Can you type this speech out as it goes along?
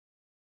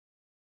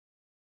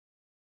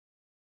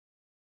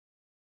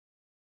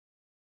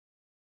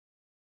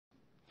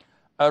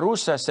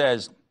Arusa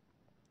says,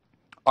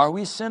 are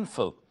we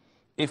sinful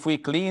if we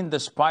clean the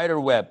spider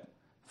web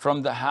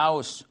from the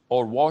house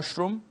or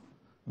washroom?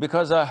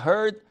 Because I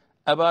heard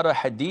about a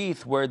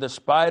hadith where the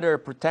spider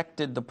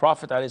protected the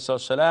Prophet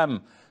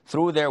ﷺ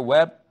through their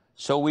web,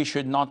 so we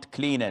should not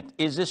clean it.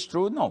 Is this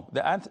true? No.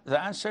 The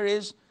answer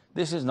is,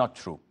 this is not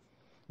true.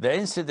 The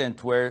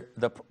incident where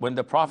when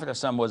the Prophet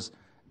ﷺ was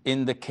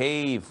in the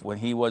cave, when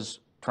he was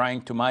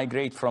trying to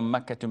migrate from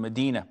Mecca to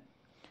Medina,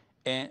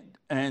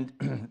 and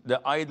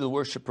the idol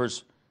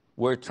worshippers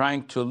were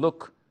trying to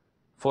look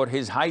for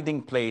his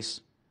hiding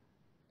place,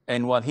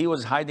 and while he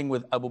was hiding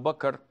with Abu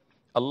Bakr,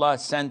 Allah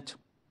sent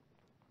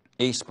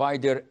a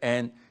spider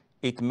and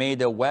it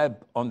made a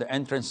web on the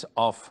entrance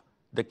of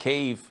the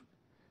cave,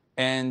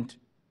 and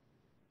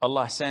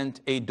Allah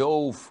sent a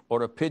dove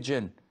or a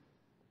pigeon,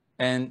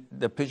 and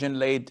the pigeon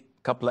laid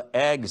a couple of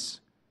eggs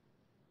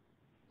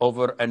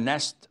over a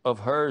nest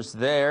of hers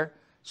there.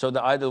 So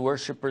the idol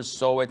worshippers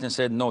saw it and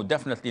said, no,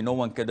 definitely no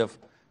one could have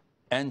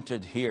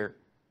entered here,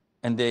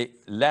 and they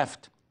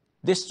left.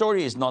 This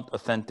story is not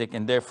authentic,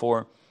 and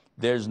therefore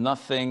there's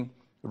nothing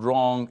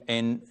wrong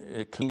in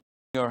cleaning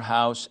your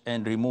house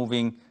and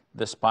removing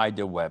the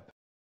spider web.